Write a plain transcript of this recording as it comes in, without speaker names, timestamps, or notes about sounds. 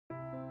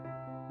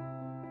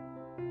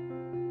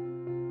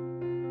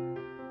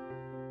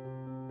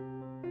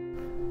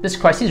This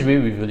crisis is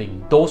really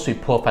revealing those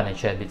with poor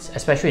financial habits,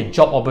 especially when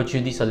job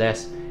opportunities are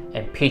less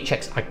and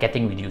paychecks are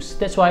getting reduced.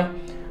 That's why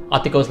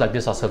articles like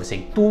this are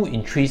surfacing. 2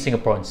 in 3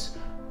 Singaporeans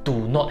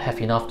do not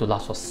have enough to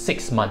last for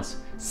 6 months.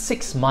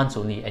 6 months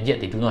only, and yet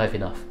they do not have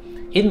enough.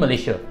 In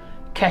Malaysia,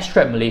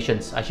 cash-strapped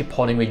Malaysians are actually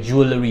pawning away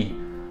jewellery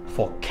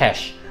for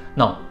cash.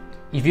 Now,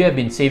 if you have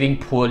been saving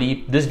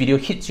poorly, this video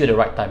hits you at the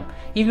right time.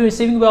 If you've been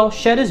saving well,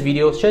 share this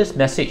video, share this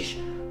message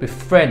with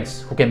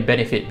friends who can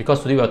benefit,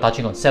 because today we are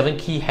touching on 7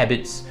 key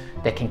habits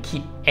that can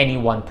keep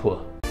anyone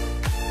poor.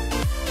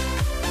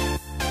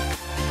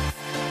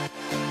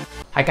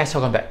 Hi guys,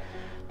 welcome back.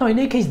 Now in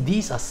any case,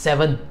 these are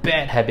 7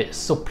 bad habits,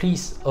 so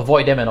please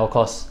avoid them at all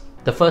costs.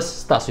 The first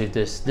starts with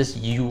this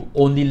you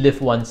only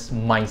live once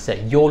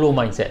mindset, YOLO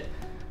mindset.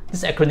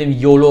 This acronym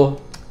YOLO,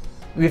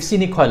 we've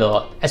seen it quite a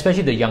lot,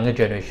 especially the younger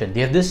generation.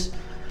 They have this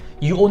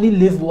you only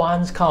live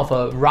once kind of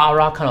a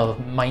rah-rah kind of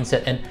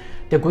mindset, and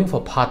they're going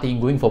for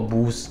partying, going for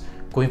booze,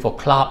 going for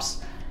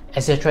clubs,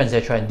 etc,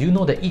 etc. And do you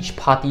know that each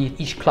party,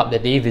 each club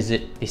that they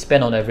visit, they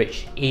spend on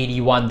average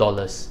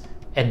 $81,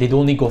 and they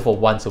only go for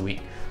once a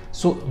week.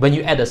 So when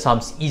you add the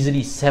sums,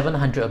 easily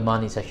 700 a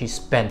month is actually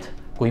spent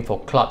going for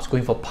clubs,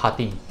 going for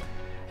partying.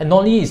 And not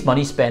only is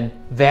money spent,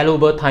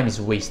 valuable time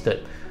is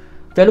wasted.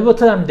 Valuable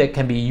time that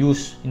can be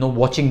used,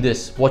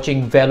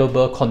 watching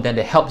valuable content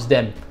that helps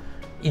them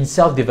in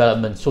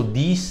self-development. So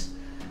these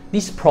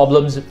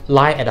problems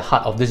lie at the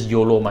heart of this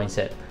YOLO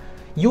mindset.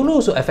 YOLO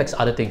also affects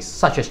other things,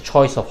 such as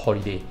choice of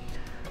holiday.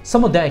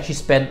 Some of them actually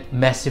spend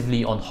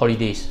massively on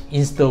holidays,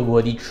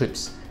 Insta-worthy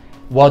trips,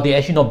 while they're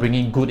actually not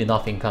bringing good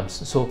enough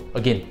incomes. So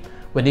again,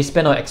 when they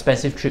spend on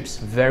expensive trips,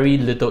 very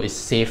little is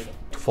saved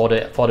for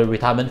the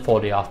retirement, for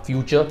their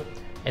future.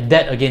 And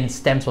that again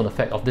stems from the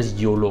fact of this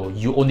YOLO,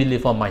 you only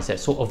live one mindset,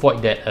 so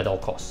avoid that at all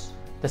costs.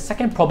 The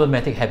second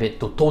problematic habit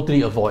to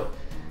totally avoid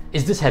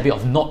is this habit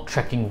of not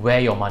tracking where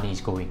your money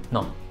is going.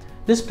 Now,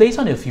 this plays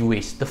on in a few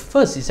ways. The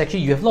first is actually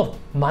you have a lot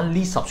of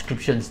monthly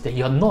subscriptions that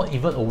you're not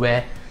even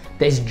aware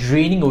that is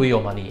draining away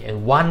your money,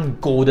 and one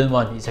golden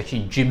one is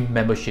actually gym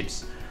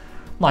memberships.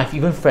 Now, I have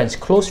even friends,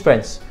 close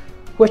friends,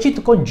 who actually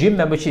took on gym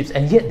memberships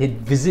and yet they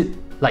visit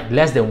like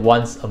less than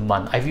once a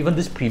month. I've even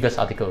this previous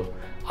article.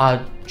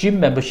 Are gym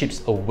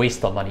memberships a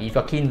waste of money? If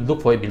you're keen,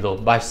 look for it below.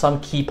 But I have some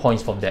key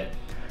points from that.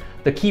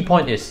 The key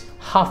point is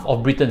half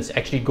of Britons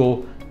actually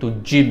go to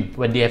gym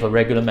when they have a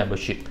regular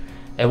membership.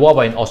 And what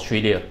about in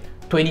Australia?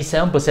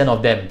 27%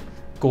 of them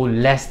go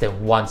less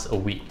than once a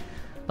week.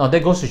 Now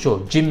that goes to show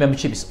gym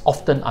membership is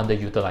often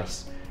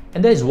underutilized.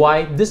 And that is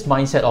why this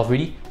mindset of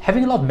really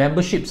having a lot of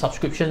membership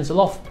subscriptions, a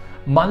lot of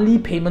monthly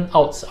payment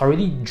outs are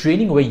really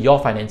draining away your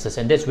finances,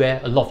 and that's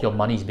where a lot of your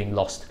money is being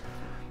lost.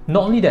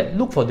 Not only that,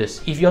 look for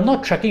this. If you're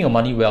not tracking your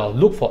money well,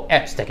 look for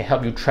apps that can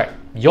help you track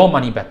your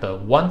money better.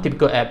 One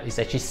typical app is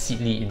actually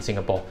Seedly in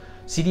Singapore.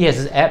 Seedly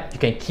has this app, you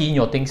can key in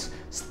your things,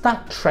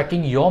 start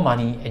tracking your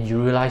money, and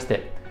you realize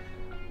that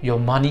your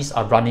monies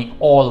are running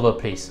all over the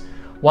place.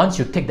 Once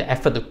you take the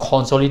effort to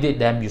consolidate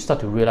them, you start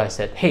to realize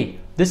that, hey,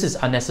 this is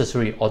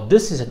unnecessary, or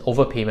this is an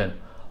overpayment,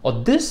 or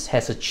this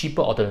has a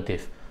cheaper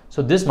alternative.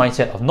 So this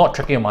mindset of not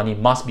tracking your money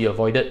must be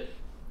avoided.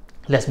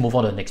 Let's move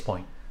on to the next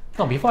point.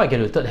 Now, before I get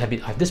to the third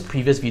habit, I have this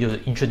previous video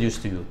to introduce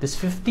to you. This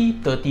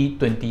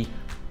 50-30-20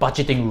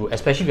 budgeting rule,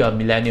 especially if you're a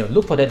millennial.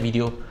 Look for that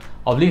video.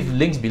 I'll leave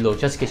links below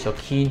just in case you're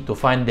keen to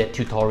find that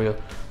tutorial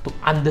to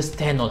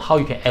understand on how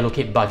you can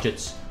allocate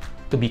budgets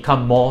to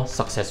become more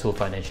successful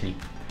financially.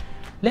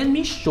 Let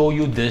me show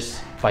you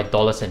this by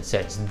dollars and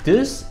cents.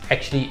 This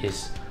actually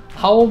is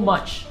how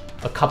much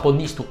a couple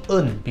needs to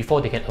earn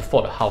before they can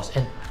afford a house.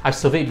 And I've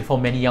surveyed before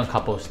many young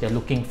couples, they're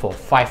looking for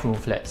 5-room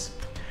flats.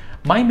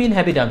 My main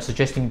habit that I'm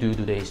suggesting to you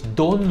today is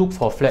don't look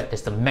for a flat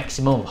that's the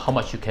maximum of how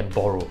much you can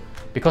borrow,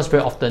 because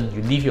very often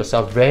you leave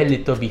yourself very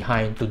little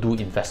behind to do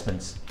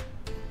investments.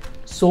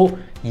 So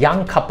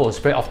young couples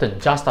very often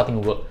just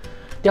starting to work,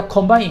 their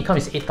combined income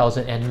is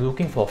 8,000 and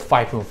looking for a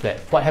 5-room flat.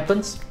 What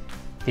happens?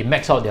 They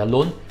max out their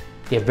loan,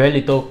 they have very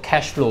little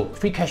cash flow,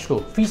 free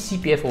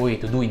CPF away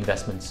to do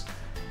investments.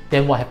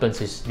 Then what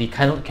happens is they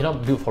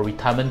cannot build for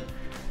retirement.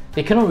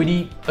 They cannot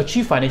really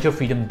achieve financial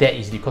freedom that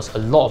easily because a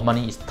lot of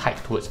money is tied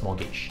towards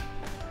mortgage.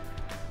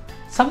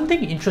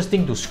 Something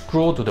interesting to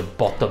scroll to the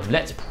bottom.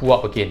 Let's pull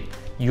up again.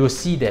 You'll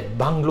see that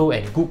bungalow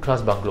and good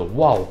class bungalow.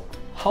 Wow,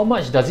 how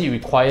much does it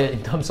require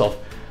in terms of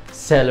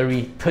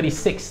salary?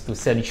 36 to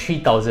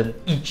 73,000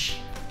 each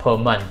per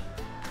month.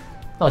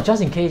 Now,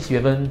 just in case you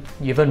haven't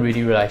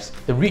really realized,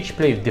 the rich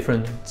play with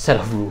different set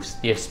of rules.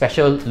 They have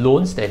special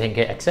loans that they can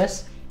get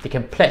access. They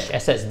can pledge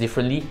assets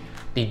differently.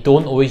 They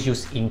don't always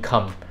use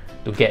income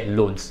to get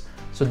loans.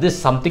 So this is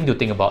something to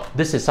think about.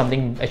 This is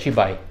something actually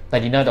by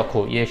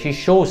 99.co. It actually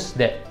shows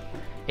that,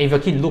 if you're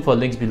keen, look for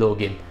links below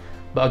again.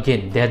 But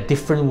again, there are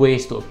different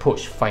ways to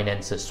approach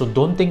finances. So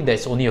don't think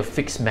there's only a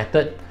fixed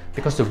method,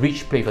 because the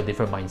rich play with a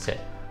different mindset.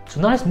 So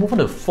now let's move on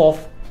to the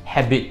fourth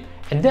habit.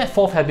 And that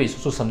fourth habit is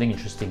also something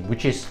interesting,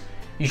 which is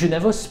you should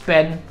never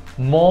spend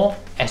more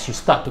as you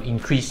start to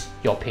increase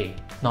your pay.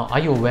 Now,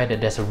 are you aware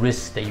that there's a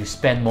risk that you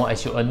spend more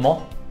as you earn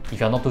more? If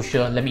you're not too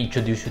sure, let me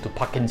introduce you to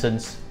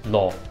Parkinson's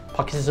Law.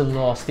 Parkinson's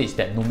Law states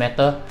that no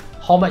matter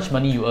how much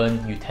money you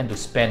earn, you tend to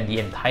spend the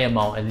entire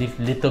amount and leave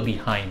little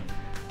behind.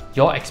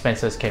 Your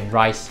expenses can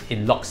rise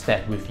in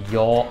lockstep with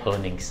your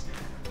earnings.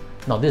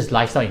 Now this is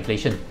lifestyle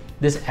inflation.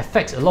 This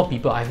affects a lot of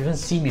people. I've even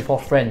seen before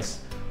friends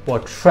who are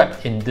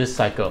trapped in this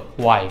cycle.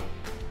 Why?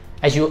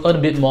 As you earn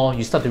a bit more,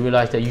 you start to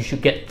realize that you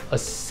should get a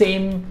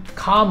same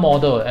car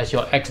model as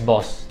your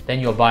ex-boss, then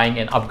you're buying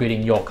and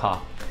upgrading your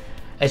car.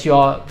 As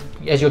you're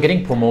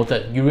getting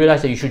promoted, you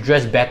realize that you should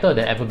dress better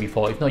than ever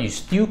before. If not, you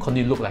still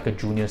continue to look like a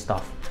junior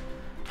staff.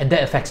 And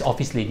that affects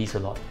office ladies a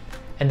lot.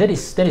 And that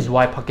is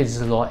why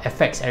Parkinson's Law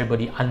affects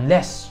everybody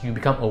unless you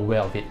become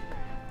aware of it.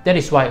 That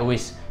is why I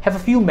always have a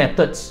few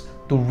methods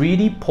to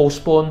really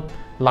postpone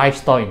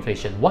lifestyle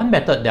inflation. One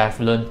method that I've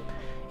learned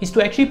is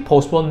to actually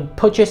postpone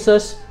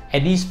purchases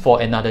at least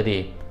for another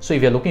day. So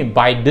if you're looking to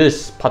buy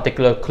this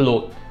particular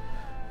clothes,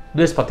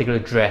 this particular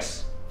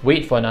dress,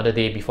 wait for another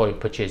day before you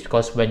purchase,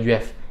 because when you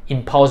have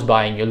impulse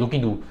buying, you're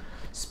looking to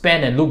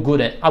spend and look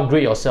good and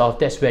upgrade yourself,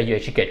 that's where you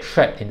actually get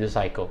trapped in this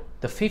cycle.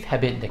 The fifth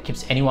habit that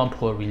keeps anyone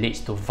poor relates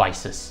to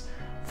vices.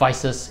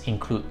 Vices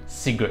include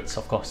cigarettes,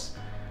 of course.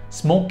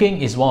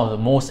 Smoking is one of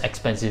the most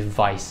expensive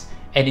vices,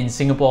 and in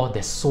Singapore,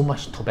 there's so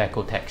much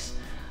tobacco tax.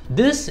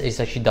 This is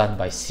actually done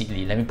by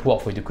Seedly. Let me pull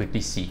up for you to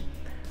quickly see.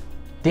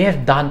 They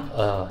have done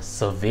a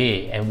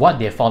survey, and what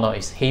they found out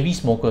is heavy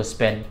smokers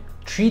spend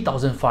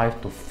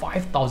 3,500 to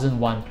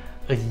 5,001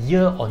 a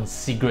year on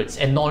cigarettes.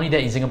 And not only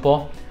that, in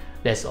Singapore,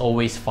 there's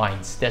always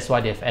fines. That's why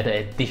they've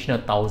added additional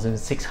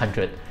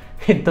 1,600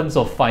 in terms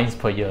of fines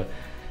per year.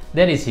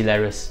 That is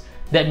hilarious.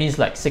 That means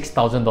like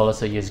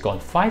 $6,000 a year is gone.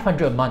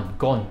 500 a month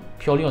gone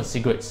purely on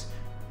cigarettes.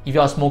 If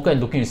you're a smoker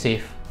and looking to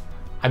save,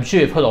 I'm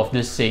sure you've heard of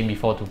this saying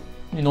before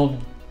to,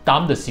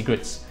 dump the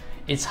cigarettes.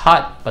 It's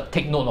hard, but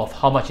take note of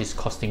how much it's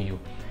costing you.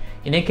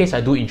 In any case,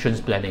 I do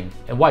insurance planning,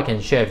 and what I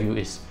can share with you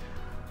is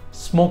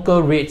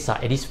smoker rates are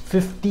at least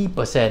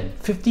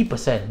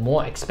 50%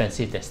 more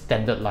expensive than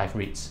standard life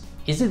rates.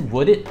 Is it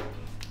worth it?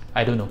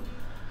 I don't know.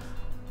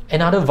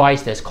 Another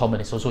vice that's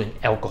common is also in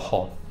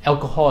alcohol.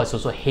 Alcohol is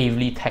also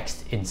heavily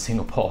taxed in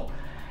Singapore.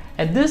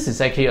 And this is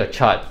actually a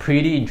chart,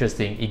 pretty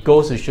interesting. It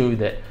goes to show you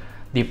that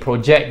they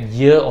project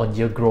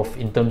year-on-year growth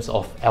in terms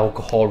of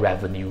alcohol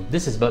revenue.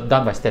 This is done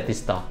by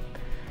Statista.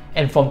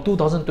 And from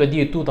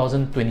 2020 to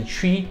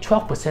 2023,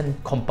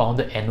 12%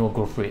 compounded annual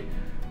growth rate,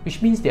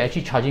 which means they're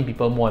actually charging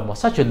people more and more.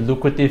 Such a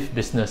lucrative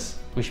business,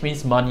 which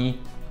means money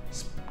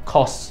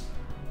costs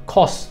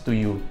to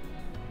you.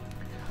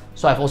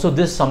 So I've also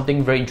this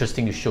something very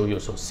interesting to show you.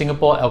 So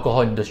Singapore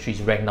alcohol industry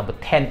is ranked number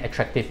 10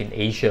 attractive in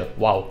Asia.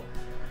 Wow.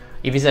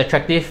 If it's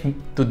attractive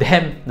to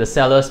them, the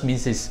sellers,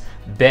 means it's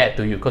bad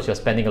to you because you're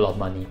spending a lot of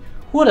money.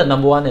 Who are the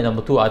number 1 and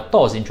number 2? I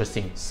thought was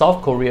interesting.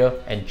 South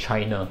Korea and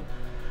China.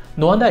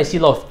 No wonder I see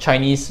a lot of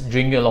Chinese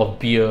drinking a lot of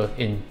beer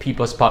in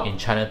People's Park in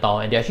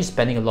Chinatown, and they're actually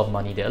spending a lot of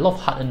money there, a lot of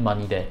hard-earned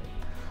money there.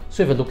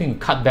 So if you're looking to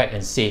cut back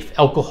and save,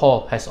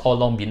 alcohol has all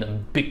along been a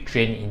big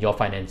drain in your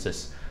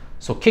finances.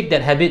 So kick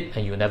that habit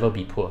and you'll never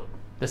be poor.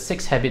 The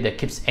sixth habit that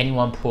keeps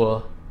anyone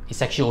poor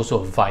is actually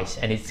also a vice,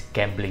 and it's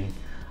gambling.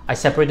 I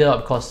separated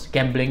out because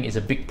gambling is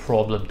a big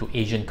problem to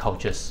Asian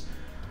cultures.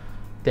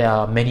 There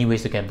are many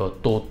ways to gamble: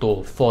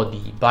 Toto,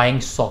 4D, buying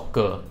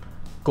soccer,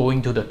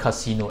 going to the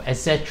casino,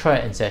 etc,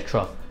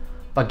 etc.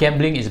 But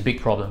gambling is a big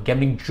problem.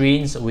 Gambling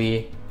drains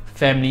away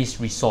families'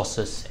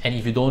 resources, and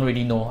if you don't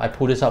really know, I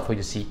pulled this up for you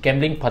to see.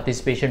 Gambling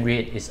participation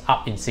rate is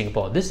up in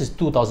Singapore. This is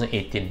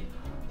 2018.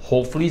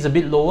 Hopefully it's a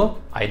bit lower,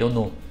 I don't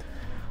know.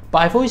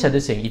 But I've always had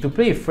this saying, if you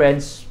play with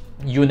friends,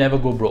 you never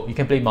go broke. You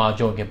can play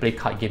mahjong, you can play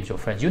card games with your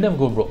friends, you never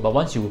go broke. But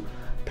once you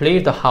play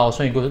with the house,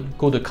 when you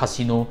go to the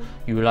casino,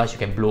 you realize you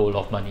can blow a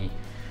lot of money.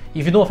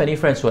 If you know of any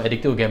friends who are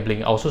addicted to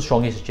gambling, I also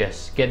strongly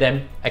suggest get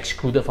them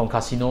excluded from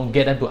casino,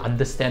 get them to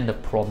understand the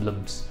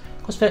problems.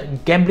 Because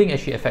gambling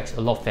actually affects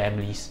a lot of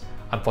families,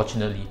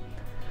 unfortunately.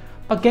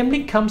 But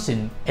gambling comes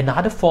in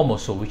another form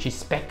also, which is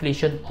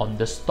speculation on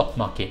the stock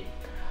market.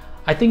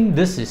 I think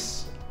this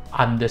is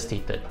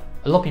understated.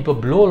 A lot of people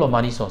blow a lot of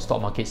money on stock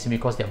market simply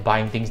because they're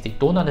buying things they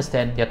don't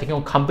understand. They're taking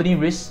on company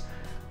risks,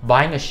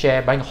 buying a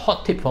share, buying a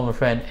hot tip from a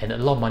friend, and a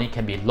lot of money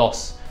can be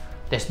lost.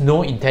 There's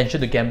no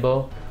intention to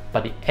gamble,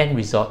 but the end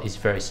result is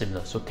very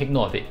similar. So take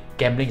note of it.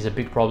 Gambling is a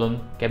big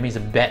problem. Gambling is a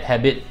bad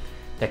habit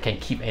that can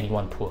keep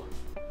anyone poor.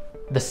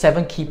 The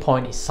seventh key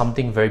point is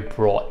something very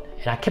broad,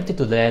 and I kept it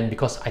to the end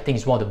because I think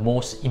it's one of the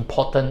most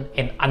important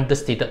and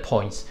understated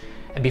points.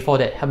 And before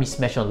that, help me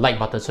smash on the like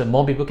button so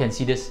more people can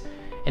see this.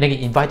 And again,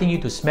 inviting you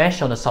to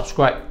smash on the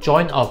subscribe,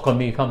 join our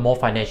community, become more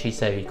financially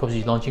savvy, because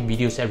we're launching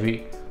videos every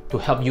week to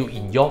help you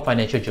in your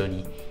financial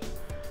journey.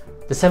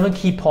 The seventh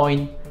key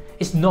point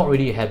is not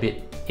really a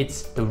habit,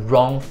 it's the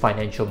wrong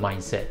financial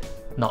mindset.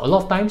 Now, a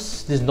lot of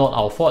times, this is not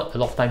our fault. A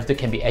lot of times, they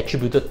can be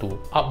attributed to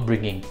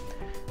upbringing.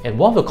 And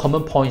one of the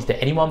common points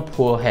that anyone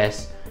poor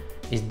has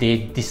is they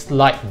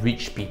dislike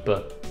rich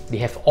people. They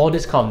have all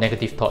this kind of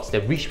negative thoughts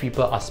that rich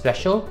people are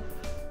special,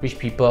 rich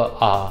people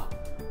are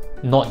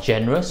not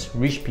generous,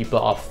 rich people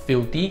are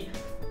filthy.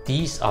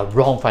 These are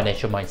wrong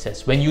financial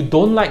mindsets. When you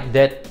don't like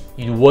that,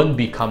 You won't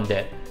become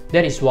that.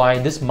 That is why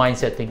this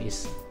mindset thing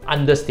is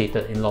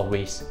understated in a lot of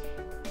ways.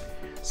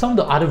 Some of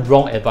the other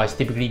wrong advice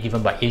typically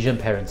given by Asian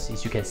parents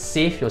is you can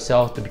save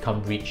yourself to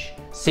become rich.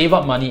 Save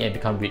up money and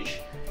become rich.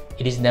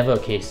 It is never a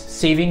case.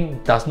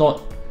 Saving does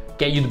not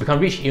get you to become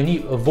rich. It only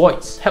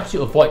helps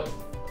you avoid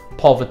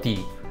poverty.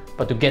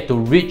 But to get to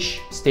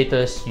rich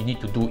status, you need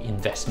to do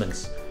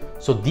investments.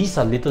 So these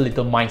are little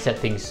mindset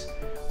things.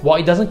 While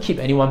it doesn't keep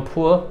anyone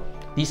poor,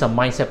 these are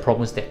mindset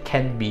problems that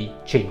can be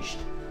changed.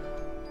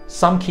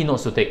 Some key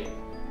notes to take.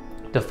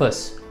 The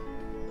first,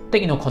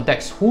 take into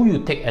context who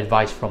you take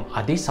advice from.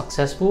 Are they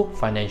successful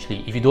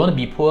financially? If you don't want to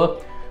be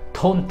poor,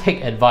 don't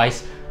take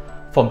advice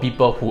from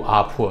people who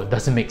are poor.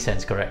 Doesn't make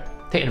sense, correct?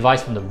 Take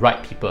advice from the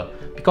right people,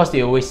 because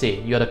they always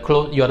say you're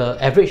the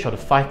average of the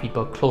 5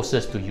 people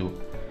closest to you.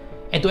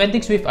 And to end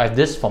things with, I have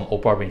this from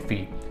Oprah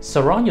Winfrey.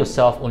 Surround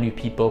yourself only with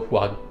people who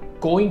are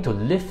going to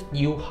lift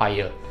you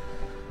higher.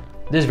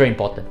 This is very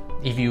important.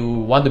 If you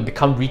want to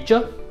become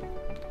richer,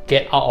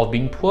 get out of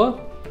being poor,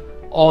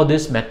 all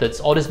these methods,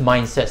 all these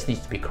mindsets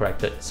needs to be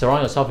corrected.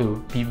 Surround yourself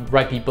with the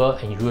right people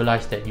and you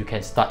realize that you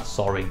can start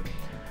soaring.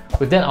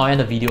 With that, I'll end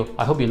the video.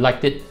 I hope you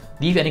liked it.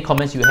 Leave any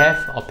comments you have.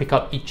 I'll pick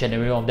up each and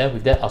every one of them.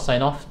 With that, I'll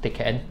sign off. Take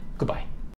care and goodbye.